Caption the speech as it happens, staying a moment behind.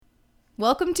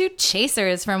Welcome to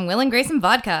Chasers from Will and Grace and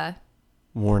Vodka.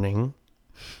 Warning.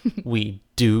 We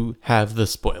do have the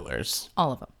spoilers.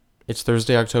 All of them. It's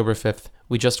Thursday, October 5th.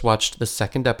 We just watched the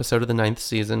second episode of the 9th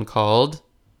season called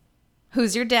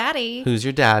Who's Your Daddy? Who's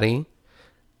Your Daddy?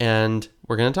 And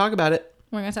we're going to talk about it.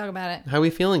 We're going to talk about it. How are we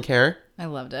feeling, Care? I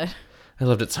loved it. I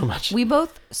loved it so much. We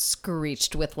both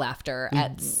screeched with laughter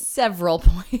at several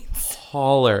points.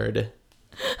 Hollered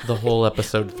the whole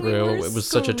episode through. We were It was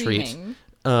such a treat. screaming.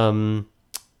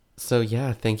 So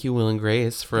yeah, thank you, Will and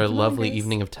Grace, for a lovely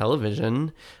evening of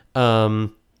television. We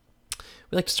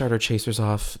like to start our chasers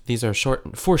off. These are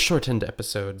four shortened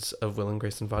episodes of Will and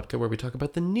Grace and Vodka, where we talk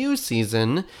about the new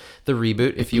season, the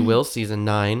reboot, if you will, season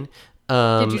 9.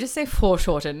 Did you just say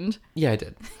foreshortened? Yeah, I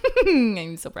did.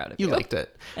 I'm so proud of you. You liked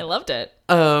it. I loved it.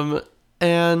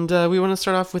 And we want to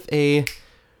start off with a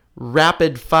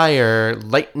rapid fire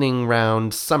lightning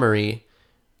round summary.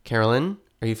 Carolyn,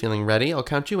 are you feeling ready? I'll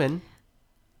count you in.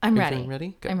 I'm Are you ready. feeling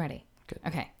ready? Good. I'm ready. Good.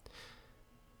 Okay.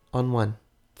 On 1,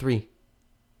 3,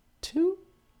 2,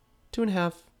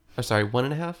 2.5. Oh, sorry,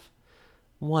 1.5.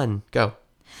 1, go.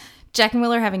 Jack and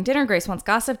Will are having dinner. Grace wants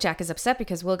gossip. Jack is upset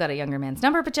because Will got a younger man's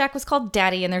number, but Jack was called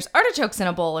Daddy, and there's artichokes in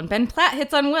a bowl, and Ben Platt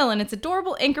hits on Will, and it's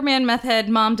adorable Anchorman meth head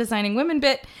mom designing women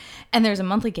bit, and there's a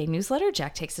monthly gay newsletter.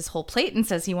 Jack takes his whole plate and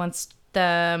says he wants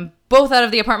them both out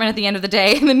of the apartment at the end of the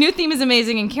day. And the new theme is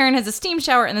amazing, and Karen has a steam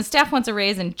shower, and the staff wants a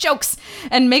raise, and jokes,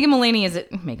 and Megan Mullally is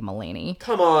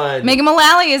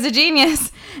a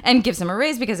genius and gives him a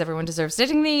raise because everyone deserves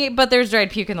dignity, but there's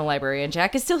dried puke in the library, and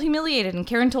Jack is still humiliated, and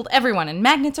Karen told everyone, and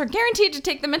magnets are guaranteed to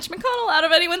take the Mitch McConnell out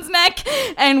of anyone's neck,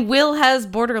 and Will has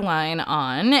borderline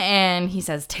on, and he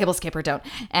says table skipper don't,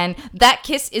 and that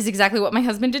kiss is exactly what my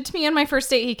husband did to me on my first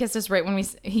date. He kissed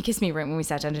me right when we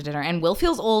sat down to dinner, and Will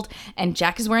feels old, and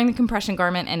Jack is wearing the compression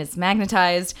garment and is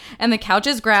magnetized, and the couch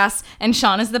is grass, and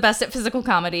Sean is the best at physical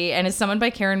comedy and is summoned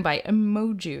by Karen by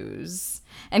emojis.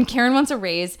 And Karen wants a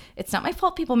raise. It's not my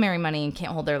fault people marry money and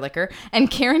can't hold their liquor. And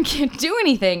Karen can't do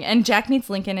anything. And Jack meets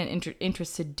Lincoln and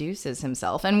introduces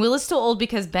himself. And Will is still old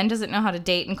because Ben doesn't know how to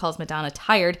date and calls Madonna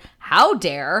tired. How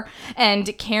dare?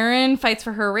 And Karen fights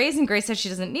for her raise, and Grace says she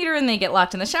doesn't need her, and they get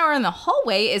locked in the shower, and the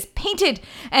hallway is painted,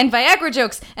 and Viagra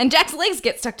jokes, and Jack's legs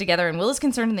get stuck together, and Will is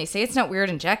concerned, and they say it's not weird,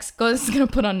 and Jack's going to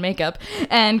put on makeup,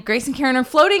 and Grace and Karen are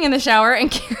floating in the shower,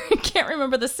 and Karen can't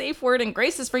remember the safe word, and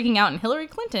Grace is freaking out, and Hillary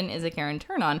Clinton is a Karen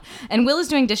turn-on, and Will is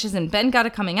doing dishes, and Ben got a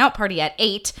coming out party at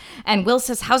 8, and Will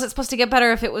says, how's it supposed to get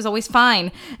better if it was always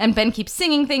fine? And Ben keeps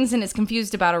singing things and is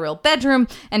confused about a real bedroom,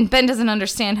 and Ben doesn't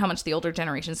understand how much the older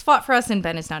generations fought for us, and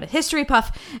Ben is not a history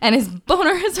puff, and his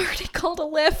boner has already called a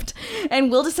lift, and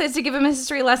Will decides to give him a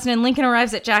history lesson, and Lincoln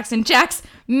arrives at Jack's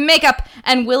makeup,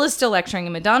 and Will is still lecturing,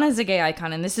 and Madonna is a gay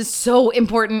icon, and this is so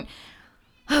important.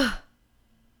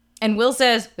 And Will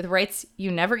says, with rights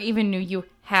you never even knew you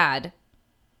had.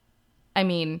 I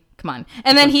mean, come on.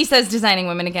 And then he says designing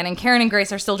women again, and Karen and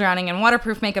Grace are still drowning, and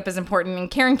waterproof makeup is important,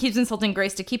 and Karen keeps insulting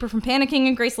Grace to keep her from panicking,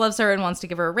 and Grace loves her and wants to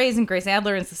give her a raise, and Grace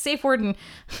Adler is the safe word, and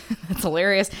that's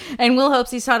hilarious. And Will hopes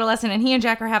he's taught a lesson, and he and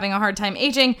Jack are having a hard time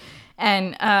aging,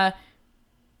 and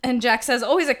Jack says,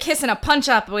 always a kiss and a punch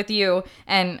up with you,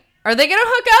 and are they gonna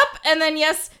hook up? And then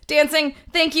yes, dancing,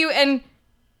 thank you, and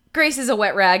Grace is a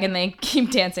wet rag, and they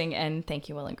keep dancing, and thank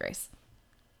you, Will and Grace.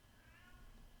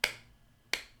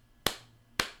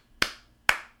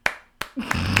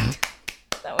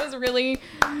 That was really,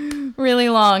 really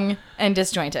long and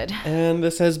disjointed. And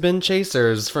this has been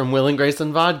Chasers from Will and Grace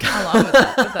and Vodka. How long was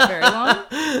that? Was that very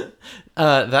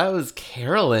long? That was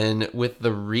Carolyn with the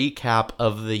recap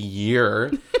of the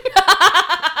year.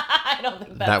 I don't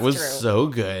think that's that was true. so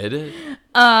good.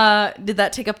 Did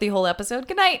that take up the whole episode?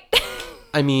 Good night.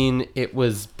 I mean, it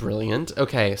was brilliant.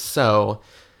 Okay, so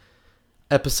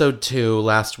episode 2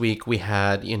 last week we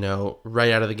had,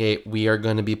 right out of the gate, we are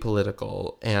going to be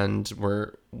political, and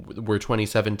we're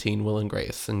 2017 Will and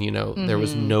Grace, and there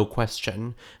was no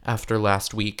question after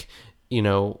last week,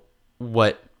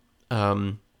 what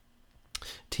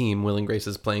team Will and Grace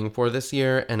is playing for this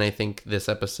year, and I think this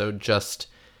episode just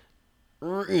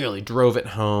really drove it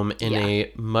home in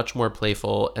a much more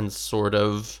playful and sort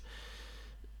of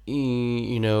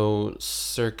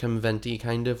circumventy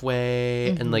kind of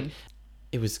way, and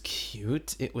it was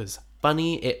cute, it was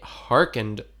funny, it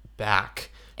harkened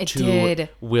back to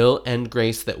Will and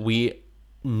Grace that we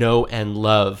know and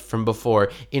love from before,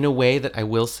 in a way that I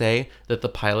will say that the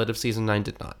pilot of season 9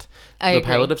 did not. The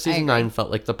pilot of season 9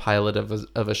 felt like the pilot of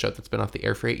a show that's been off the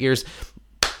air for 8 years.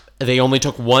 They only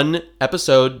took one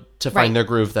episode to find their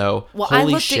groove, though. Well, Holy I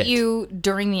looked shit. at you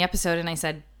during the episode and I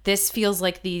said, this feels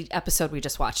like the episode we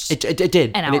just watched. It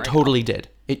did. And it totally did.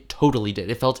 It totally did.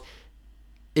 It felt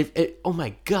oh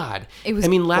my God. It was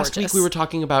last gorgeous. week we were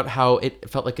talking about how it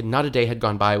felt like not a day had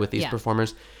gone by with these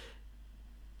performers.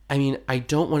 I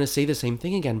don't want to say the same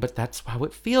thing again, but that's how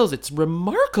it feels. It's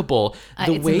remarkable.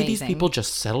 The it's way amazing. these people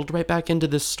just settled right back into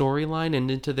this storyline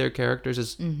and into their characters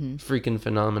is freaking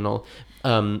phenomenal.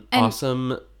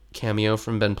 Awesome cameo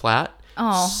from Ben Platt.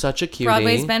 Oh, such a cutie.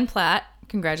 Broadway's Ben Platt.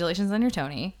 Congratulations on your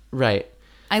Tony. Right.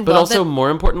 But also, more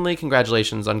importantly,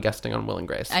 congratulations on guesting on Will and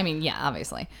Grace. I mean, yeah,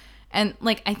 obviously. And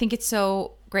like, I think it's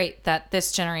so great that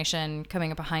this generation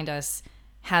coming up behind us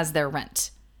has their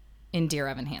rent in Dear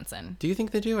Evan Hansen. Do you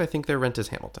think they do? I think their rent is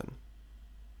Hamilton.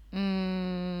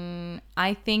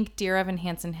 I think Dear Evan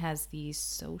Hansen has the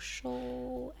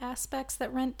social aspects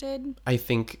that Rent did. I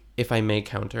think, if I may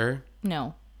counter...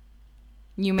 No.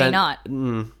 You may not.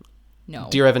 No.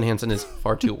 Dear Evan Hansen is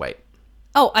far too white.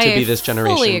 I to be this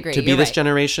generation. fully agree. To be You're this right.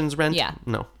 generation's Rent? Yeah.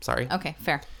 No, sorry. Okay,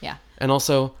 fair. Yeah. And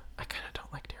also, I kind of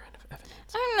don't like Dear Evan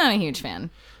Hansen. I'm not a huge fan.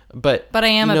 But I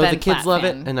am a Ben the kids Platt love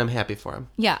fan. it, and I'm happy for them.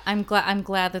 Yeah, I'm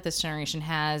glad that this generation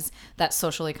has that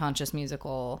socially conscious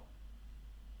musical.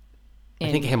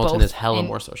 I think Hamilton is hella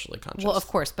more socially conscious. Well, of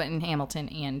course, but in Hamilton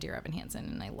and Dear Evan Hansen,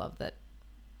 and I love that.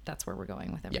 That's where we're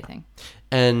going with everything. Yeah.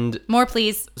 And more,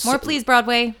 please,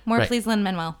 Broadway. More, right. please,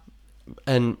 Lin-Manuel.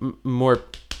 And more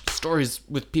stories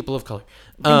with people of color.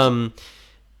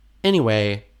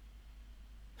 Anyway,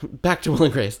 back to Will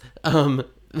and Grace.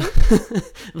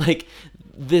 Like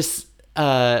this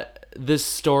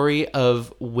story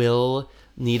of Will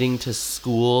needing to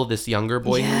school this younger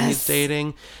boy who he's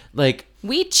dating, like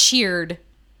we cheered,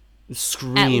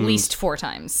 screamed at least 4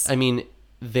 times. I mean,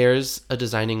 there's a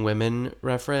Designing Women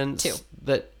reference 2.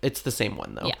 that it's the same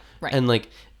one though. Yeah, right. And like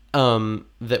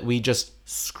that we just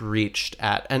screeched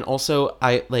at. And also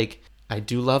I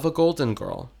do love a Golden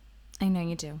Girl. I know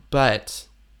you do. But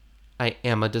I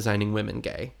am a Designing Women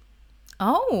gay.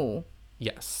 Oh.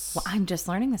 Yes. Well, I'm just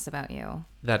learning this about you.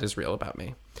 That is real about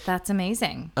me. That's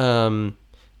amazing.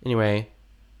 Anyway,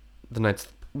 the lights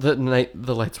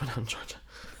went out in Georgia.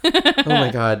 Oh my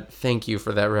God. Thank you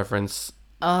for that reference.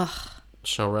 Ugh.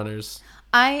 Showrunners.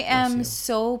 I am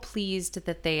so pleased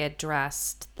that they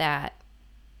addressed that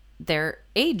they're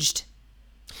aged,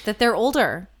 that they're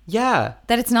older. Yeah.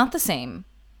 That it's not the same.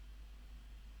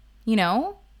 You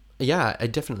know? Yeah, I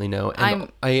definitely know.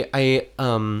 And I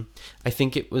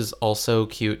think it was also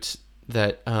cute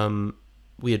that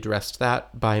we addressed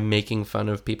that by making fun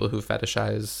of people who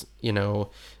fetishize,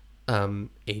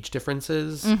 age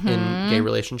differences in gay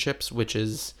relationships, which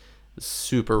is a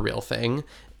super real thing.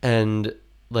 And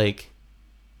like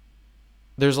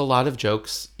there's a lot of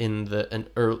jokes in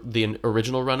the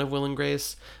original run of Will and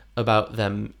Grace about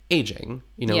them aging,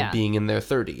 being in their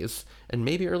 30s and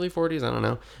maybe early 40s, I don't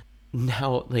know.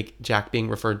 Now, like, Jack being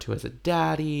referred to as a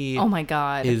daddy. Oh my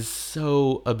God. Is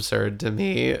so absurd to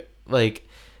me. Like,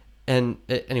 and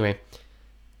anyway,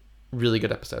 really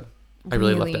good episode. I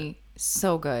really loved it.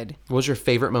 So good. What was your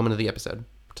favorite moment of the episode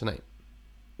tonight?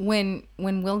 When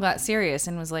Will got serious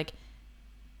and was like,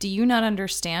 do you not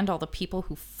understand all the people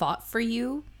who fought for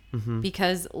you? Mm-hmm.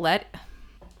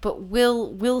 But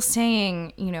Will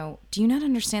saying, do you not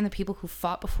understand the people who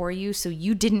fought before you so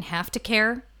you didn't have to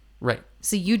care? Right.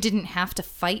 So you didn't have to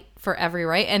fight for every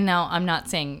right. And now I'm not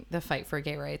saying the fight for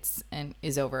gay rights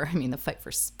is over. I mean, the fight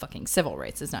for fucking civil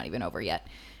rights is not even over yet.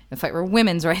 The fight for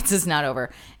women's rights is not over.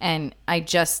 And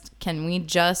can we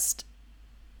just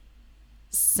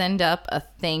send up a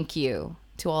thank you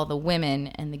to all the women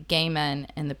and the gay men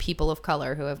and the people of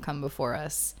color who have come before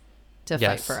us to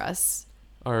fight for us.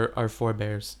 Our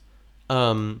forebears.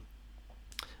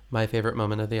 My favorite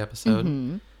moment of the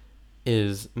episode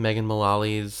is Megan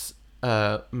Mullally's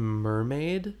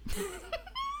mermaid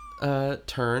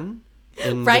turn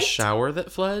in the shower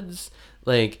that floods.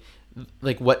 Like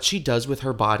what she does with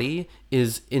her body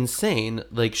is insane.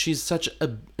 Like, she's such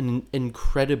an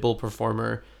incredible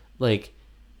performer. Like,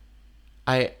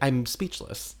 I'm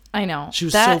speechless. I know. She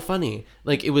was so funny.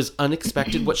 Like, it was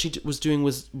unexpected. What she was doing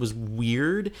was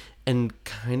weird and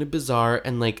kind of bizarre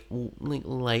and like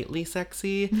lightly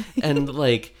sexy and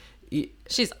like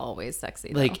she's always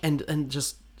sexy though. Like and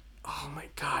just oh my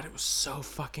God, it was so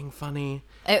fucking funny.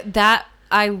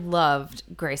 I loved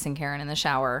Grace and Karen in the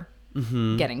shower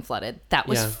getting flooded. That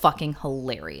was fucking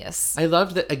hilarious. I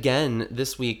loved that again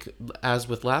this week, as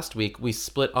with last week, we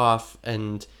split off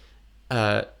and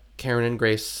Karen and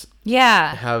Grace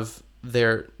have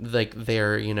their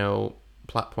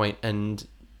plot point, and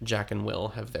Jack and Will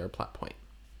have their plot point.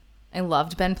 I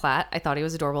loved Ben Platt. I thought he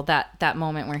was adorable. That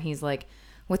moment where he's like,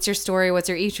 what's your story? What's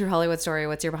your True Hollywood story?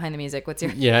 What's your behind the music? What's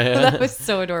your... Yeah. That was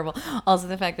so adorable. Also,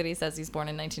 the fact that he says he's born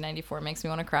in 1994 makes me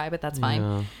want to cry, but that's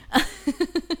fine. Yeah.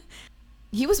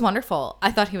 He was wonderful.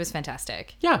 I thought he was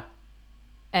fantastic. Yeah.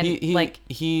 And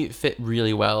he fit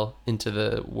really well into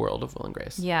the world of Will and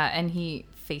Grace. Yeah, and he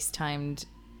FaceTimed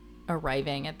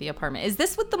arriving at the apartment. Is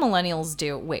this what the millennials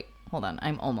do? Wait, hold on.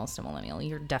 I'm almost a millennial.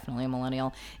 You're definitely a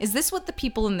millennial. Is this what the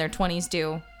people in their 20s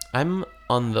do? I'm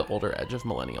on the older edge of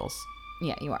millennials.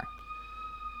 Yeah, you are.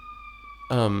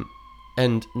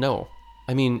 And no.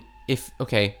 I mean, if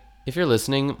you're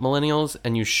listening, millennials,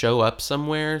 and you show up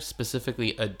somewhere,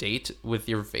 specifically a date with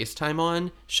your FaceTime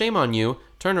on, shame on you.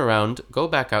 Turn around, go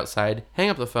back outside, hang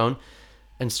up the phone,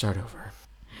 and start over.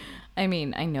 I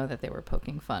mean, I know that they were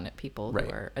poking fun at people Right.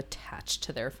 who are attached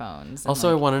to their phones. Also,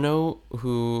 I want to know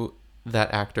who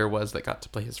that actor was that got to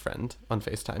play his friend on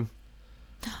FaceTime.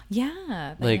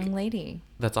 Yeah, that Like, young lady.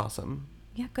 That's awesome.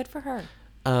 Yeah, good for her.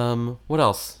 What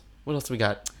else? What else we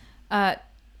got?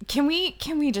 Can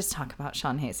we just talk about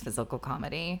Sean Hayes' physical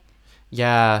comedy?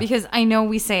 Yeah. Because I know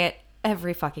we say it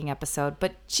every fucking episode,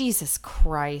 but Jesus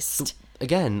Christ.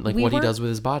 Again, like, what he does with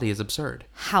his body is absurd.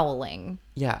 Howling.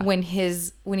 Yeah. When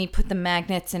he put the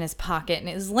magnets in his pocket and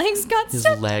his legs got His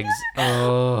stuck. legs.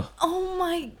 Oh. Oh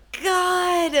my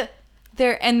God.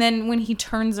 And then when he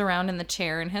turns around in the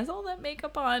chair and has all that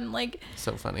makeup on, like,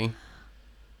 So funny.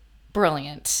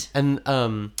 brilliant. And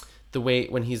the way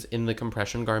when he's in the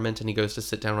compression garment and he goes to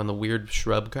sit down on the weird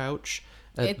shrub couch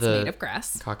at It's the made of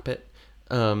grass. cockpit,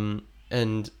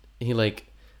 and he like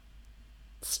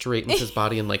straightens his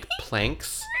body and like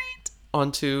planks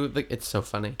onto the. It's so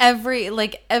funny.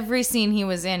 Every scene he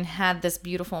was in had this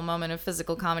beautiful moment of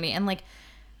physical comedy, and like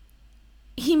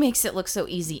he makes it look so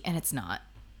easy, and it's not.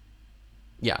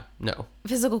 Yeah. No.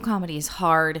 Physical comedy is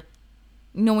hard.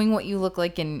 Knowing what you look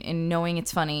like and knowing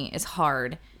it's funny is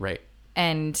hard. Right.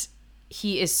 And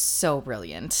he is so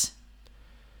brilliant.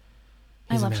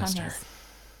 He's I love a Sean master. Hayes.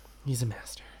 He's a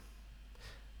master.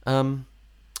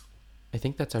 I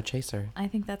think that's our chaser. I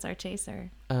think that's our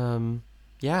chaser.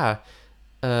 Yeah.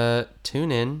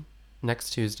 Tune in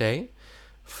next Tuesday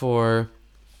for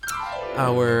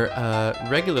our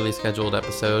regularly scheduled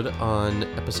episode on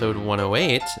episode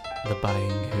 108, The Buying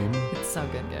Game. It's so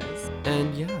good, guys.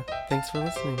 And yeah, thanks for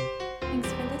listening. Thanks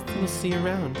for listening. We'll see you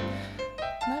around.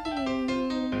 Love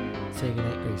you. Say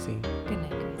goodnight, Gracie. Good night.